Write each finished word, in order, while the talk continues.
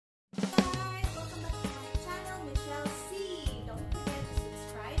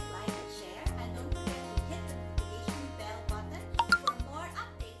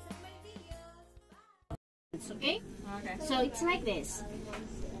Okay. So it's like this.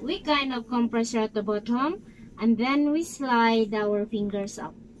 We kind of compress at the bottom, and then we slide our fingers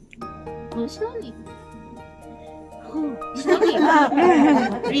up. Go slowly. Oh, slowly.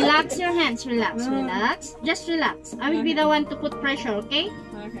 Relax your hands. Relax, relax. Just relax. I will be the one to put pressure, okay?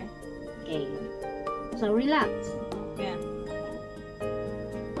 Okay. Okay. So relax. Yeah.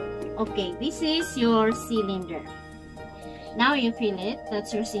 Okay, this is your cylinder. Now you feel it.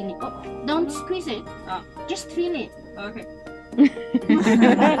 That's your cylinder. Oh, don't squeeze it. Oh. Just feel it. Okay.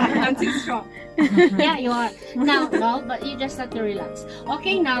 I'm too strong. Yeah, you are. Now, no, but you just have to relax.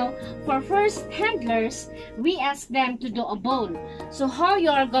 Okay, now, for first handlers, we ask them to do a bowl. So how you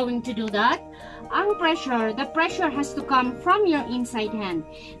are going to do that? The pressure has to come from your inside hand.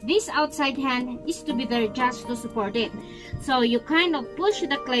 This outside hand is to be there just to support it. So you kind of push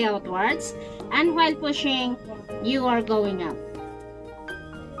the clay outwards, and while pushing, you are going up.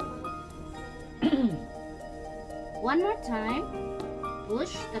 One more time.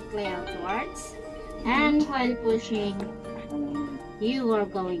 Push the clay outwards, and while pushing, you are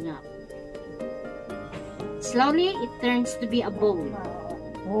going up. Slowly, it turns to be a bowl.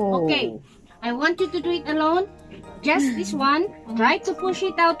 Oh. Okay, I want you to do it alone. Just this one. Try to push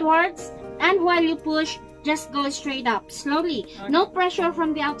it outwards, and while you push, just go straight up. Slowly. Okay. No pressure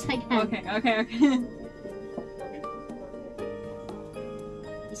from the outside hand. Okay, okay, okay.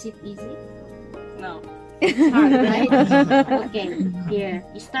 Is it easy? No. It's hard, right? Okay, here.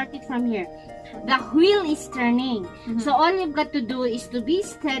 You start it from here. The wheel is turning. So all you've got to do is to be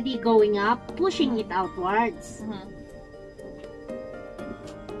steady going up, pushing it outwards.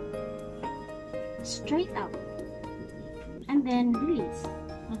 Straight up. And then release.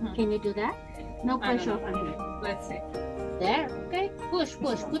 Can you do that? No pressure from here. Let's see. There. Okay. Push,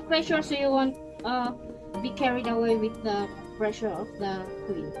 push. Put pressure so you won't be carried away with the pressure of the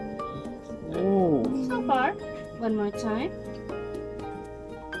wheel. Oh. So far. One more time.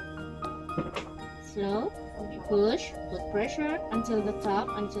 Slow. Push. Put pressure until the top.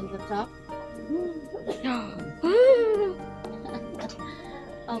 Until the top.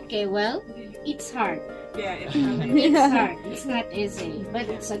 Okay, well, it's hard. Yeah, it's It's hard. It's not easy, but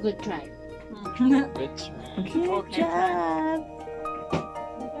it's a good try. Good Okay. job.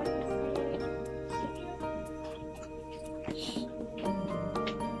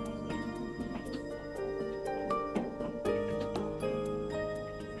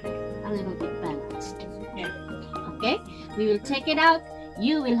 A little bit balanced. Yeah. Okay, we will take it out.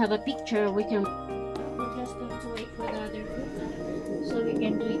 You will have a picture. We can. We're just going to wait for the other group, so we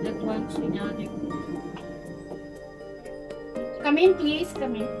can do it at once with the other group. Come in, please.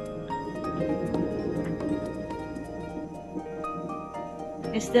 Come in.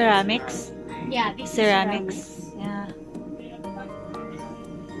 Is ceramics? Yeah, this Ceramics. is Yeah.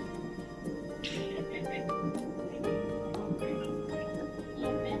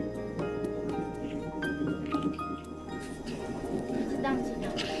 Sit down, sit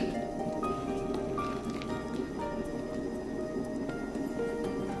down.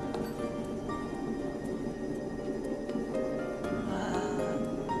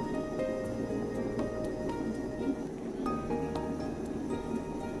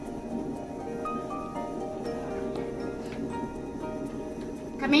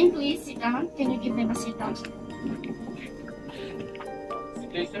 Come in, please. Sit down. Can you give them a sit down?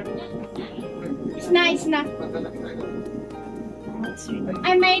 It's nice, na. That's really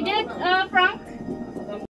I made it, Frank.